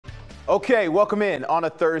Okay, welcome in on a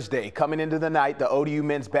Thursday. Coming into the night, the ODU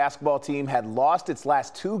men's basketball team had lost its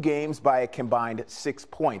last 2 games by a combined 6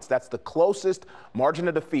 points. That's the closest margin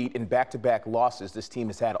of defeat in back-to-back losses this team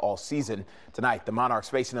has had all season. Tonight, the Monarchs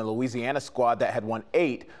facing a Louisiana squad that had won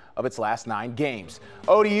 8 of its last 9 games.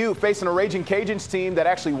 ODU facing a Raging Cajuns team that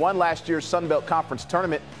actually won last year's Sun Belt Conference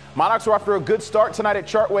tournament. Monarchs were off to a good start tonight at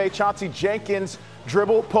Chartway. Chauncey Jenkins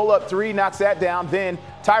dribble, pull-up 3, knocks that down. Then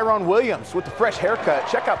Tyrone Williams with the fresh haircut.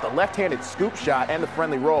 Check out the left-handed scoop shot and the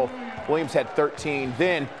friendly roll. Williams had 13.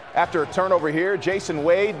 Then, after a turnover here, Jason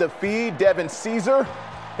Wade, the feed, Devin Caesar,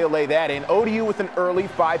 he'll lay that in. ODU with an early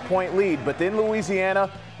 5-point lead, but then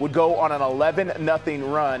Louisiana would go on an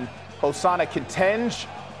 11-0 run. Hosanna Contenge,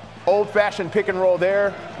 old-fashioned pick and roll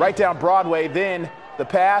there, right down Broadway. Then the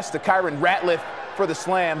pass to Kyron Ratliff for the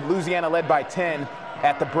slam. Louisiana led by 10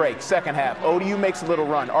 at the break. Second half, ODU makes a little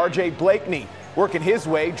run. RJ Blakeney working his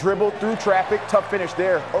way, dribbled through traffic, tough finish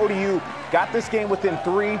there. ODU got this game within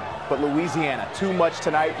 3, but Louisiana too much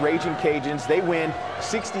tonight. Raging Cajuns, they win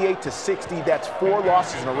 68-60. That's 4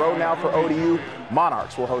 losses in a row now for ODU.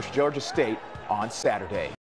 Monarchs will host Georgia State on Saturday.